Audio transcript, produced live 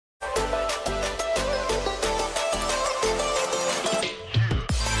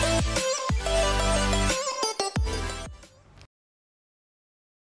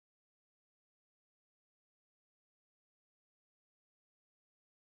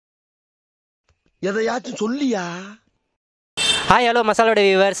எதையாச்சும் சொல்லியா? Hi hello மசாலோட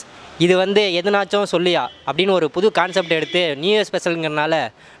viewers, இது வந்து எதுனாச்சும் சொல்லியா அப்படின்னு ஒரு புது கான்செப்ட் எடுத்து நியூ இயர் ஸ்பெஷலுங்கிறனால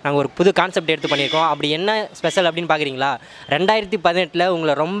நாங்கள் ஒரு புது கான்செப்ட் எடுத்து பண்ணியிருக்கோம். அப்படி என்ன ஸ்பெஷல் அப்படின்னு பார்க்குறீங்களா? 2018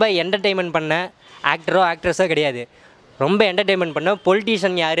 உங்களை ரொம்ப என்டர்டெயின்மெண்ட் பண்ண ஆக்டரோ ஆக்ட்ரஸோ கிடையாது, ரொம்ப என்டர்டெயின்மெண்ட் பண்ண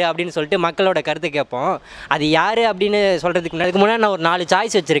பொலிட்டீஷியன் யார் அப்படின்னு சொல்லிட்டு மக்களோட கருத்து கேட்போம். அது யார் அப்படின்னு சொல்கிறதுக்கு முன்னாடி நான் ஒரு 4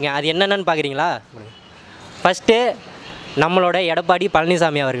 சாய்ஸ் வச்சுருக்கேன். அது என்னென்னு பார்க்குறீங்களா? ஃபஸ்ட்டு நம்மளோட எடப்பாடி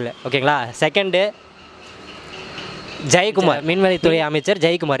பழனிசாமி அவர்கள், ஓகேங்களா. செகண்டு ஜெயக்குமார், மீன்வளத்துறை அமைச்சர்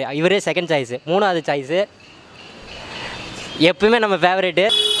ஜெயக்குமார், இவரே செகண்ட் சாய்ஸு. 3வது சாய்ஸு எப்பவுமே நம்ம ஃபேவரேட்டு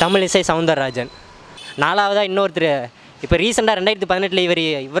தமிழிசை சவுந்தரராஜன். 4வதாக இன்னொருத்தர் இப்போ ரீசெண்டாக 2018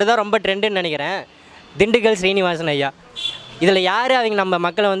 இவர் தான் ரொம்ப ட்ரெண்டுன்னு நினைக்கிறேன், திண்டுக்கல் ஸ்ரீனிவாசன் ஐயா. இதில் யார் அவங்க நம்ம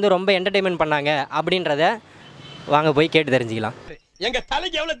மக்களை வந்து ரொம்ப என்டர்டெயின்மெண்ட் பண்ணாங்க அப்படின்றத வாங்க போய் கேட்டு தெரிஞ்சுக்கலாம். எங்கள்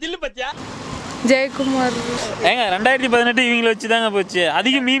தலைக்கு எவ்வளோ தில்லு பத்தியா? ஜெயக்குமார். ஏங்க 2018 இவங்களை வச்சு தாங்க போச்சு.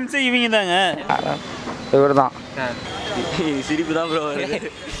 அதிக மீம்ஸே இவங்க தாங்க. இவர் தான். சிரிப்பு தான் ப்ரோ.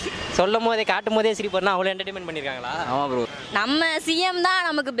 சொல்லும் போதே காட்டும் போதே சிரிப்பு பண்ணால் அவ்வளோ என்டர்டெயின்மெண்ட் பண்ணியிருக்காங்களா? ஆமாம் ப்ரோ. நம்ம சிஎம் தான்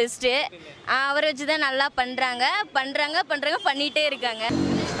நமக்கு பெஸ்ட்டு. அவரை வச்சு தான் நல்லா பண்ணுறாங்க பண்ணிகிட்டே இருக்காங்க.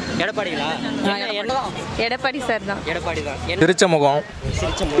 எடப்பாடிங்களா? எடப்பாடி சார் தான். எடப்பாடி தான். சிரிச்ச முகம்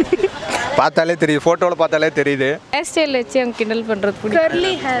பார்த்தாலே தெரியுது, ஃபோட்டோவில் பார்த்தாலே தெரியுது. ஹேர் ஸ்டைல் வச்சு அவங்க கிண்டல் பண்ணுறது.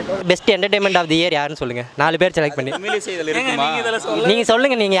 Curly hair. Best entertainment of the year யாருன்னு சொல்லுங்கள். 4 பேர் செலக்ட் பண்ணி நீங்கள்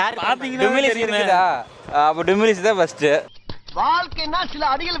சொல்லுங்கள். நீங்கள் யார் பார்த்தீங்கன்னா அப்போ டிமிலிஸ் தான் ஃபஸ்ட்டு. வாழ்க்கைன்னா சில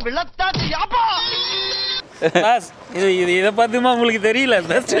அடிகள் விழத்தான் யாப்பா. இதை பார்த்துமா உங்களுக்கு தெரியல?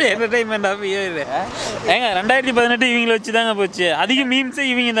 Best entertainment half year. ஏங்க 2018 இவங்களை வச்சு தாங்க போச்சு. அதிக மீம்ஸே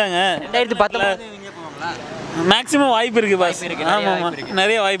இவங்க தாங்க. 2019 மேக்ஸிமம் வாய்ப்பு இருக்கு பாஸ். ஆமாம்,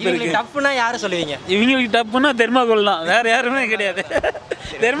 நிறைய வாய்ப்பு இருக்கு. டஃப்னா யாரை சொல்லுவீங்க? இவங்களுக்கு டப்புன்னா தெர்மாகோல் தான், வேற யாருமே கிடையாது.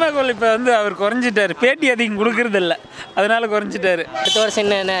 தெர்மாகோல் இப்போ வந்து அவர் குறைஞ்சிட்டாரு, பேட்டி அதிகம் கொடுக்கறது இல்லை, அதனால குறைஞ்சிட்டாரு. அடுத்த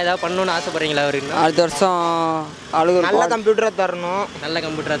வருஷம் என்ன ஏதாவது பண்ணணும்னு ஆசைப்படுறீங்களா அவருக்கு? அடுத்த வருஷம் ஆளுக்கு நல்ல கம்ப்யூட்டராக தரணும். நல்ல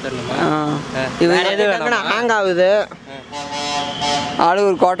கம்ப்யூட்டராக தரணுமா? வேற எதுவும் ஹேங் ஆகுது, ஆளுக்கு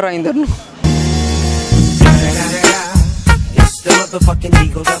ஒரு குவார்டர் வாங்கி தரணும்.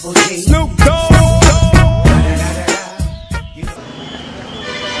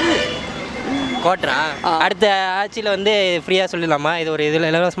 குவார்டரா? அடுத்த ஆட்சியில் வந்து ஃப்ரீயாக சொல்லிடலாமா? இது ஒரு இதில்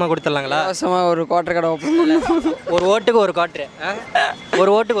இலவசமாக கொடுத்துடலாங்களா? இலவசமாக ஒரு குவார்டர் கடை ஓப்பன் பண்ணணும். ஒரு ஓட்டுக்கு ஒரு குவார்ட்ரு. ஒரு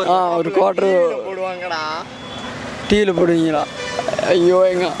ஓட்டுக்கு ஒரு குவார்டரு போடுவாங்கடா. டீயில் போடுவீங்களா? ஐயோ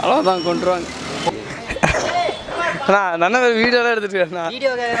எங்க அவ்வளோதான் கொண்டுருவாங்க. நல்ல வீடியோலாம் எடுத்துட்டு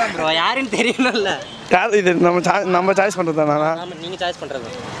வீடியோ யாருன்னு தெரியணும்ல. இது நம்ம சாய்ஸ் பண்ணுறது தானா? நீங்கள் சாய்ஸ் பண்ணுறது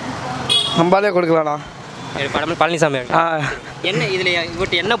நம்மளாலே கொடுக்கலாம்ண்ணா. பழனிசாமி என்ன இதில்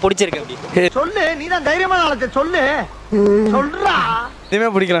இவர்கிட்ட என்ன பிடிச்சிருக்கு அப்படி சொல்லு, நீ தான் தைரியமான ஆளத்தை சொல்லு. சொல்றா. எதுவுமே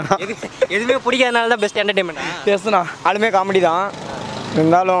பிடிக்கலண்ணா. எதுவுமே பிடிக்காதனால தான் பெஸ்ட் என்டர்டெயின்மெண்ட். பேசுண்ணா, ஆளுமே காமெடி தான்,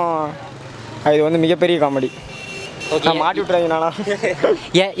 இருந்தாலும் இது வந்து மிகப்பெரிய காமெடி. ஓகே, மாட்டி விட்டுறாங்கண்ணா.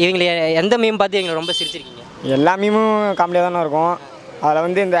 ஏன் இவங்களை எந்த மீம் பார்த்து எங்களை ரொம்ப சிரிச்சிருக்கீங்க? எல்லா மீமும் காமெடியாக தானே இருக்கும். அதில்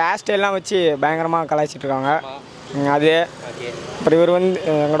வந்து இந்த ஹேர் ஸ்டைல்லாம் வச்சு பயங்கரமாக கலாய்ச்சிட்டு இருக்காங்க. அது அப்புறம் இவர் வந்து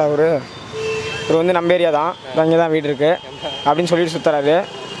எங்கடா இவர் வந்து நம்ம ஏரியா தான், இங்கே தான் வீடு இருக்குது அப்படின்னு சொல்லிட்டு சுற்றுறாரு.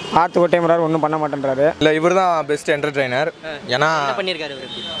 ஆற்று கொட்டைமுறாரு, ஒன்றும் பண்ண மாட்டேன்றாரு. இல்லை, இவர் தான் பெஸ்ட் என்டர்டெய்னர். ஏன்னா பண்ணியிருக்காரு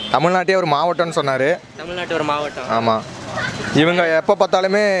தமிழ்நாட்டே ஒரு மாவட்டம்னு சொன்னார். தமிழ்நாட்டு ஒரு மாவட்டம். ஆமாம், இவங்க எப்போ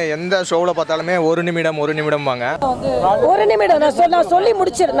பார்த்தாலுமே எந்த ஷோவில் பார்த்தாலுமே ஒரு நிமிடம் வாங்க. ஒரு நிமிடம் நான் சொல்லி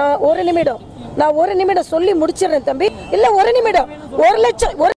முடிச்சிடுறேன். நான் ஒரு நிமிடம் சொல்லி முடிச்சிடுறேன் தம்பி. இல்லை, ஒரு நிமிடம் 1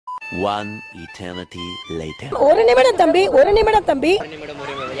 லட்சம். One eternity later. ஒரு நிமிடம் தம்பி.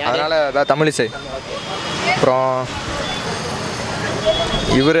 அதனால் தமிழிசை. அப்புறம்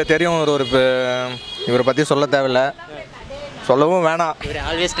இவர் தெரியும், இவரை பற்றி சொல்ல தேவையில்லை, சொல்லவும் வேணாம்.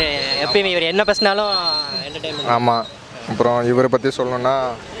 எப்பயுமே இவர் என்ன பேசினாலும் என்டர்டெயின்மெண்ட். ஆமாம். அப்புறம் இவரை பற்றி சொல்லணும்னா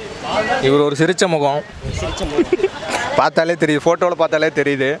இவர் ஒரு சிரிச்ச முகம் பார்த்தாலே தெரியுது, ஃபோட்டோவில் பார்த்தாலே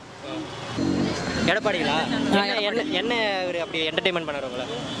தெரியுது. எடப்பாடிங்களா? என்ன இவர் அப்படி என்டர்டெயின்மெண்ட் பண்ணாருங்களா?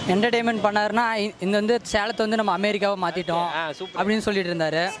 என்டர்டெயின்மெண்ட் பண்ணாருன்னா இந்த வந்து சேலத்தை வந்து நம்ம அமெரிக்காவை மாற்றிட்டோம் அப்படின்னு சொல்லிட்டு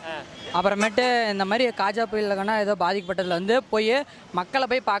இருந்தார். அப்புறமேட்டு இந்த மாதிரி காஜா புயல்னா ஏதோ பாதிக்கப்பட்டதில் வந்து போய் மக்களை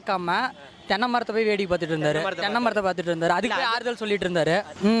போய் பார்க்காம தென்னை மரத்தை போய் வேடிக்கை பார்த்துட்டு இருந்தார். அதுக்கு ஆறுதல் சொல்லிட்டு இருந்தார்.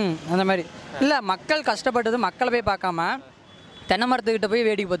 அந்த மாதிரி இல்லை, மக்கள் கஷ்டப்பட்டது மக்களை போய் பார்க்காம தென்னை மரத்துக்கிட்ட போய்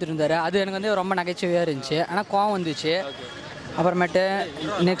வேடிக்கை பார்த்துட்டு இருந்தார். அது எனக்கு வந்து ரொம்ப நகைச்சுவையாக இருந்துச்சு, ஆனால் கோவம் வந்துச்சு. அப்புறமேட்டு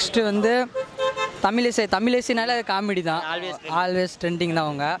நெக்ஸ்ட்டு வந்து தமிழிசைனால காமெடி தான், ஆல்வேஸ் ட்ரெண்டிங் தான்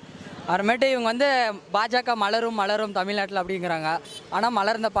அவங்க. அப்புறமேட்டு இவங்க வந்து பாஜக மலரும் தமிழ்நாட்டில் அப்படிங்கிறாங்க. ஆனால்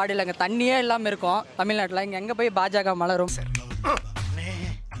மலர்ந்த பாடியில் அங்கே தண்ணியே இல்லாமல் இருக்கும் தமிழ்நாட்டில். இங்கே எங்கே போய் பாஜக மலரும்?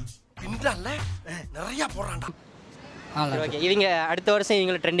 நிறையா போடுறான்டா. ஓகே. இவங்க அடுத்த வருஷம்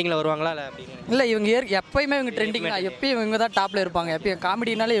இவங்க ட்ரெண்டிங்கில் வருவாங்களா இல்லை அப்படின்னு? இல்லை இவங்க எப்பயுமே இவங்க ட்ரெண்டிங் தான், எப்பயும் இவங்க தான் டாப்பில் இருப்பாங்க, எப்பயும்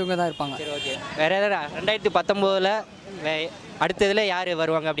காமெடினாலே இவங்க தான் இருப்பாங்க. சரி ஓகே. வேறு எதாவது 2019 அடுத்ததில் யார்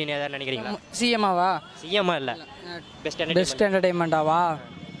வருவாங்க அப்படின்னு எதாவது நினைக்கிறீங்களா? சிஎம்மாவா? சிஎம்மா இல்லை, பெஸ்ட் என்டர்டைன்மெண்ட்டாவா?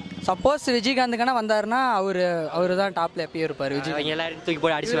 சப்போஸ் விஜயகாந்துக்கான வந்தாருன்னா அவர் தான் டாப்பில் எப்பயும் இருப்பார். விஜய் எல்லாரும் தூக்கி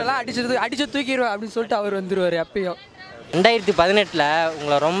போய் அடிச்சு தூக்கிடுவேன் அப்படின்னு சொல்லிட்டு அவர் வந்துடுவார் எப்பயும். 2018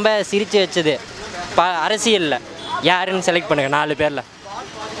 உங்களை ரொம்ப சிரித்து வச்சது அரசியலில் யாருன்னு செலக்ட் பண்ணுங்கள் 4 பேரில்.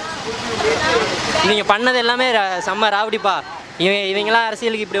 நீங்கள் பண்ணது எல்லாமே செம்ம ராவடிப்பா, இவங்களாம்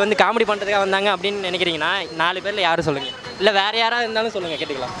அரசியலுக்கு இப்படி வந்து காமெடி பண்ணுறதுக்காக வந்தாங்க அப்படின்னு நினைக்கிறீங்கன்னா 4 பேரில் யாரும் சொல்லுங்கள், இல்லை வேறு யாராவது இருந்தாலும் சொல்லுங்கள்,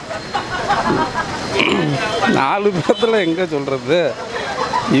 கேட்டுக்கலாம். 4 பேர்த்தில் எங்கே சொல்கிறது?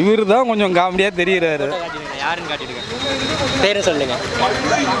 இவர் தான் கொஞ்சம் காமெடியாக தெரிகிறாரு. யாருன்னு காட்டிடுங்க, பேரை சொல்லுங்க.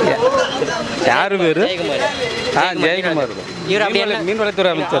 யார் பேர்? ஜெயக்குமார். இவர் அப்படியே மீன்வளத்துறை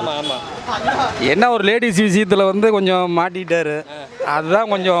அமைச்சர். என்ன ஒரு லேடிஸ் விஷயத்தில் வந்து கொஞ்சம் மாட்டிக்கிட்டாரு,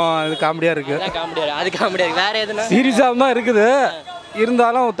 அதுதான் கொஞ்சம் இது காமெடியாக இருக்குது. அது காமெடியாக வேறு எதுனா சீரியஸாக தான் இருக்குது,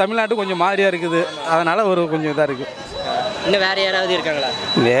 இருந்தாலும் தமிழ்நாட்டு கொஞ்சம் மாதிரியாக இருக்குது, அதனால் ஒரு கொஞ்சம் இதாக இருக்குது. இன்னும் வேறு யாராவது இருக்காங்களா?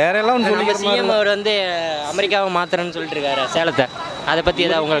 வேற எல்லாம் நம்ம சிஎம் அவர் வந்து அமெரிக்காவை மாத்துறேன்னு சொல்லிட்டு இருக்காரு சேலத்தை, அதை பற்றி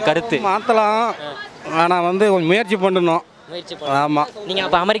ஏதாவது உங்கள் கருத்து? மாற்றலாம், ஆனால் வந்து கொஞ்சம் முயற்சி பண்ணணும். ஆமாம். நீங்கள்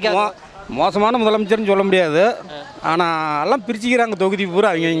அப்போ அமெரிக்கா மோசமான முதலமைச்சர்னு சொல்ல முடியாது, ஆனால் எல்லாம் பிரிச்சுக்கிறாங்க தொகுதி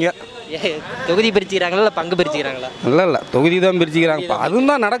பூரா அவங்க. தொகுதி பிரிச்சுக்கிறாங்களா இல்லை பங்கு பிரிச்சுக்கிறாங்களா? இல்லை தொகுதி தான் பிரிச்சுக்கிறாங்க,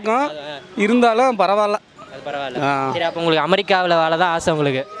 அதுவும் தான் நடக்கும், இருந்தாலும் பரவாயில்ல. பரவாயில்ல. சரி, அப்போ உங்களுக்கு அமெரிக்காவில் வாழ தான் ஆசை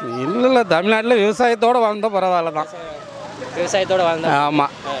உங்களுக்கு? இல்லை தமிழ்நாட்டில் விவசாயத்தோடு வாழ்ந்தால் பரவாயில்ல தான். விவசாயத்தோட வாழ்ந்தா?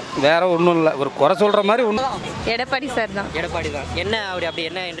 ஆமாம், வேற ஒன்றும் இல்லை, ஒரு குறை சொல்கிற மாதிரி ஒன்றும். எடப்பாடி சார் தான். எடப்பாடி தான். என்ன அப்படி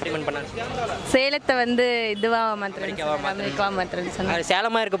என்ன என்டர்டைன்மெண்ட் பண்ணாங்க? சேலத்தை வந்து இதுவாக மாற்றுறது, அமெரிக்காவாக மாற்றுறது சொன்னாங்க.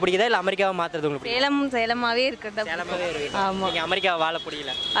 சேலமாக இருக்க பிடிக்குதா இல்லை அமெரிக்காவை மாற்றுறது உங்களுக்கு? சேலமாகவே இருக்கிறதா. ஆமாம். நீங்கள் அமெரிக்காவை வாழ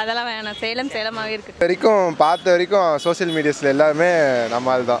பிடிக்கல? அதெல்லாம் வேணாம், சேலமாகவே இருக்கு. வரைக்கும் பார்த்த வரைக்கும் சோசியல் மீடியாஸில் எல்லாருமே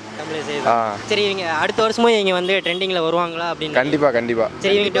நம்ம அதுதான். சரி, இவங்க அடுத்த வருஷமும் இவங்க வந்து ட்ரெண்டிங்கில் வருவாங்களா அப்படின்னு? கண்டிப்பாக.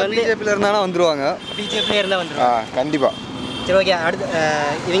 சரி, இவங்ககிட்ட வந்து பிஜேபியில் இருந்தாலும் வந்துருவாங்க. பிஜேபியில் இருந்தால் வந்துருவாங்க. கண்டிப்பாக. சரி ஓகே. அடுத்து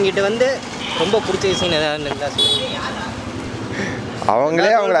இவங்ககிட்ட வந்து ரொம்ப பிடிச்ச விஷயம் ஏதாவது இருந்தால் சொல்லுங்கள்.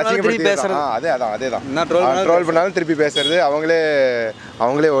 அவங்களே அசிங்கப்படுத்தி பேசுறது, அதேதான் ட்ரோல் பண்ணாலும் திருப்பி பேசுறது,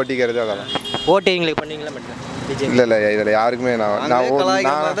 அவங்களே ஓட்டிக்கிறது, அதெல்லாம். ஓட்டு எங்களுக்கு பண்ணீங்களா மட்டும்? இல்லை இதில் யாருக்குமே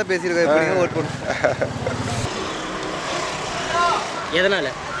நான் பேசியிருக்கேன். ஓட் போட்டு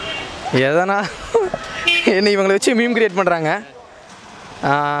எதனா என்ன இவங்களை வச்சு மீம் கிரியேட் பண்ணுறாங்க.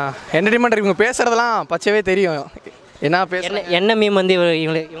 என்டர்டைன்மெண்ட் இவங்க பேசுகிறதெல்லாம் பச்சவே தெரியும். என்ன மீம் வந்து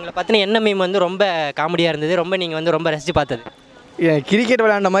இவங்களை பற்றின என்ன மீம் வந்து ரொம்ப காமெடியாக இருந்தது, ரொம்ப நீங்கள் வந்து ரொம்ப ரசித்து பார்த்தது? கிரிக்கெட்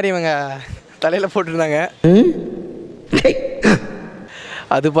விளையாண்ட மாதிரி இவங்க தலையில் போட்டிருந்தாங்க,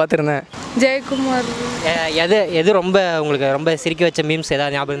 அது பார்த்துருந்தேன். ஜெயக்குமார். எது ரொம்ப உங்களுக்கு ரொம்ப சிரிக்க வச்ச மீம்ஸ்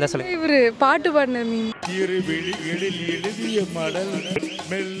ஏதாவது ஞாபகம் இருந்தால் சொல்லுங்கள். இவர் பாட்டு பாடின மீம். எழுதிய மடல்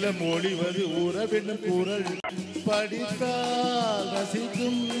மெல்ல மொழிவது உறவென குரல் படித்தால்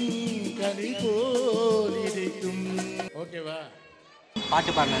ரசிக்கும் கனி போல் இருக்கும். ஓகேவா?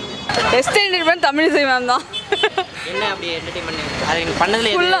 பாட்டு பாடினது பெஸ்ட் என்டர்டைன்மெண்ட் தமிழிசை மேம் தான். என்ன அப்படி என்டர்டைன்மெண்ட் அது நீங்கள் பண்ணதில்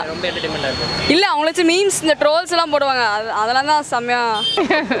ரொம்ப என்டர்டைன்மெண்ட்டாக இருக்கும்? இல்லை, அவங்கள வச்சு மீம்ஸ் இந்த ட்ரோல்ஸ் எல்லாம் போடுவாங்க, அதெல்லாம் தான் செம்மையா.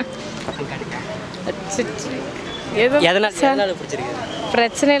 எதனால பிடிச்சிருக்கு?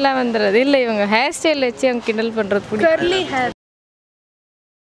 பிரச்சனை எல்லாம் வந்துடுறது இல்லை, இவங்க ஹேர் ஸ்டைல் வச்சு அவங்க கிண்டல் பண்ணுறது பிடிக்கும்.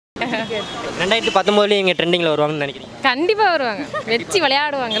 2019 இங்கே ட்ரெண்டிங்கில் வருவாங்கன்னு நினைக்கிறீங்க? கண்டிப்பாக வருவாங்க, வச்சு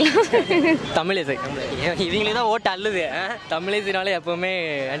விளையாடுவாங்கல்ல. தமிழிசை இவங்களே தான் ஓட்டு அல்லுது. தமிழிசைனாலே எப்போவுமே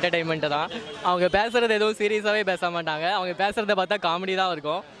என்டர்டைன்மெண்ட்டு தான். அவங்க பேசுகிறது எதுவும் சீரியஸாகவே பேச மாட்டாங்க, அவங்க பேசுகிறத பார்த்தா காமெடி தான்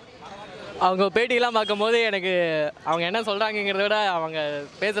இருக்கும். அவங்க பேட்டியெல்லாம் பார்க்கும்போது எனக்கு அவங்க என்ன சொல்கிறாங்கிறத விட அவங்க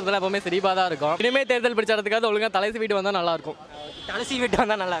பேசுகிறதுலாம் எப்போவுமே சிரிப்பாக தான் இருக்கும். இனிமேல் தேர்தல் பிரச்சாரத்துக்காக ஒழுங்காக தலை சீவிட்டு வந்தால் நல்லாயிருக்கும். தலை சீவிட்டு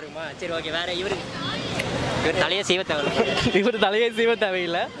வந்தால் நல்லா இருக்குமா? சரி ஓகே. வேறு இவர் தலையை சீவ தேவையில்லை. இவர் தலையை சீவ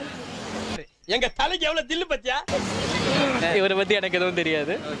தேவையில்லை. எங்க தலைக்கு எவ்வளவு தில்லு பத்தியா? இவரை பற்றி எனக்கு எதுவும்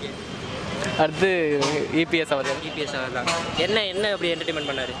தெரியாது. அடுத்து இபிஎஸ் அவர் தான். என்ன அப்படி என்டர்டைன்மெண்ட்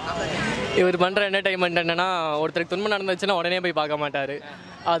பண்ணார்? இவர் பண்ணுற என்டர்டைன்மெண்ட் என்னென்னா, ஒருத்தருக்கு துன்பம் நடந்துச்சுன்னா உடனே போய் பார்க்க மாட்டார்,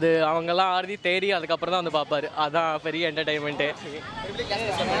 அது அவங்கெல்லாம் ஆறுதி தேடி அதுக்கப்புறம் தான் வந்து பார்ப்பார், அதுதான் பெரிய என்டர்டைன்மெண்ட்டு.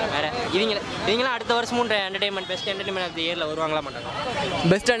 வேறு இவங்களாம் அடுத்த வருஷமும் பெஸ்ட் என்டர்டைன்மெண்ட் ஆஃப் தி இயரில் வருவாங்களா மாட்டாங்க?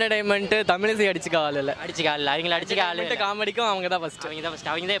 பெஸ்ட் என்டர்டைன்மெண்ட்டு தமிழிசை அடிச்சுக்க ஆள் இல்லை. அவங்கள அடிச்சுக்க ஆள் இல்லை. காமெடிக்கும் அவங்க தான் ஃபஸ்ட்டு.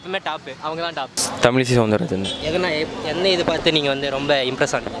 அவங்க தான் எப்பவுமே டாப்பு. அவங்க தான் டாப். தமிழிசை சௌந்தரராஜன். என்ன இது பார்த்து நீங்கள் வந்து ரொம்ப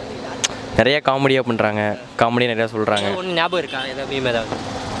இம்ப்ரெஸ் ஆனீங்க? நிறைய காமெடியாக பண்ணுறாங்க, காமெடியாக நிறையா சொல்கிறாங்க. ஒன்று ஞாபகம் இருக்கா ஏதாவது? ஏதாவது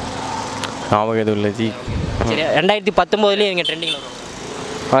ஞாபகம் எதுவும் இல்லை ஜி. சரி, 2019 இவங்க ட்ரெண்டிங்கில் வரும்.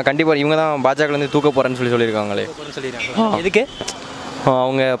 கண்டிப்பாக இவங்க தான் பாஜகலேருந்து தூக்க போகிறேன்னு சொல்லியிருக்காங்களே. எதுக்கு?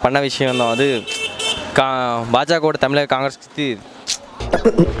 அவங்க பண்ண விஷயம் தான் அது. பாஜகவோட தமிழக காங்கிரஸ்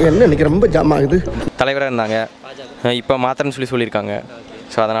என்ன இன்னைக்கு ரொம்ப ஜாம் ஆகுது. தலைவராக இருந்தாங்க. இப்போ மாத்திரன்னு சொல்லியிருக்காங்க.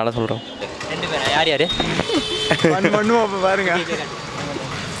 ஸோ அதனால் சொல்கிறோம். 2 பேரா? யார் யார்? பண்ணுவோம் அப்போ பாருங்க.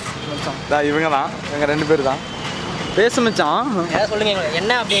 இவங்க தான், இவங்க 2 பேர் தான். பேச மச்சான். ஏதாவது சொல்லுங்க.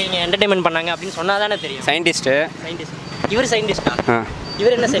 என்ன அப்படி நீங்கள் என்டர்டைன்மெண்ட் பண்ணாங்க அப்படின்னு சொன்னால் தானே தெரியும். சயின்டிஸ்ட்டு. இவர் சயின்டிஸ்டா?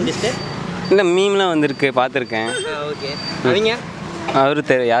 இவர் என்ன சயின்டிஸ்ட்டு? இல்லை மீம்லாம் வந்திருக்கு, பார்த்துருக்கேன். ஓகே. அவங்க அவரு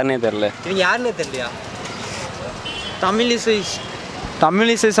யாருன்னே தெரில. இவங்க யாருன்னே தெரியலையா?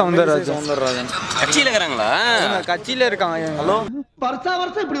 தமிழிசை சவுந்தரராஜன். கட்சியில் இருக்கிறாங்களா? கட்சியில் இருக்காங்க. ஹலோ,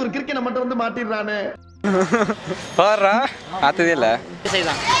 வருஷம் இப்படி ஒரு கிரிக்கெட் மட்டும் வந்து மாட்டிடுறானே. பாடுறா பார்த்ததே இல்லை.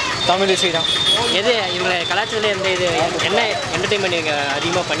 தமிழிசை தான். எது இவங்க கலாச்சாரத்தில் எந்த இது என்ன என்டர்டைன்மெண்ட் இவங்க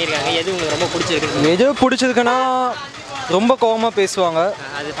அதிகமாக பண்ணியிருக்காங்க? எது உங்களுக்கு ரொம்ப பிடிச்சிருக்கு? எது பிடிச்சதுக்குன்னா ரொம்ப கோவமாக பேசுவாங்க.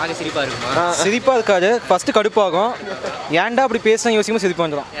 அது பார்க்க சிரிப்பாக இருக்குமா? சிரிப்பாக இருக்காது, ஃபஸ்ட்டு கடுப்பாகும். ஏன்டா அப்படி பேச யோசிக்கும் சிரிப்பு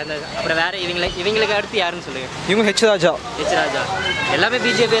வந்துடும். அப்புறம் வேறு இவங்களுக்கு அடுத்து யாருன்னு சொல்லுங்கள். இவங்க ஹெச் ராஜா. எல்லாமே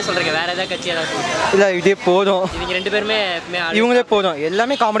பிஜேபியே சொல்கிறீங்க. வேறு ஏதாவது கட்சி ஏதாவது சொல்லுங்கள். இல்லை, இதே போதும். இவங்க 2 பேருமே இவங்களே போதும்.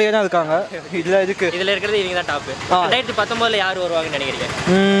 எல்லாமே காமெடியாக தான் இருக்காங்க. இதில் இருக்கிறது இவங்க தான் டாப்பு. 2019 யார் வருவாங்கன்னு நினைக்கிறீங்க?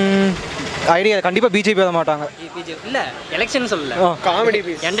 ஐடியா கண்டிப்பாக பிஜேபி வர மாட்டாங்க. இல்லை, எலெக்ஷன் சொல்லல, காமெடி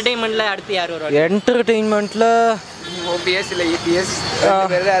என்டர்டைன்மெண்ட்டில் அடுத்து யார் வருவாங்க? என்டர்டெயின்மெண்ட்டில் ஓபிஎஸ் இல்லை இபிஎஸ்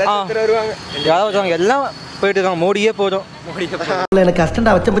வருவாங்க. யாராவது வருவாங்க. எல்லாம் போயிட்டு இருக்காங்க. மோடியே போதும். எனக்கு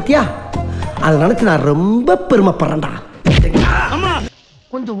அஸ்டண்டா வச்ச பத்தியா, அதை நினைச்சு நான் ரொம்ப பெருமைப்படுறேன்டா.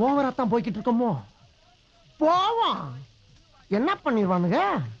 கொஞ்சம் ஓவரா தான் போய்கிட்டு இருக்கோமோ. போவோம், என்ன பண்ணிடுவானுங்க.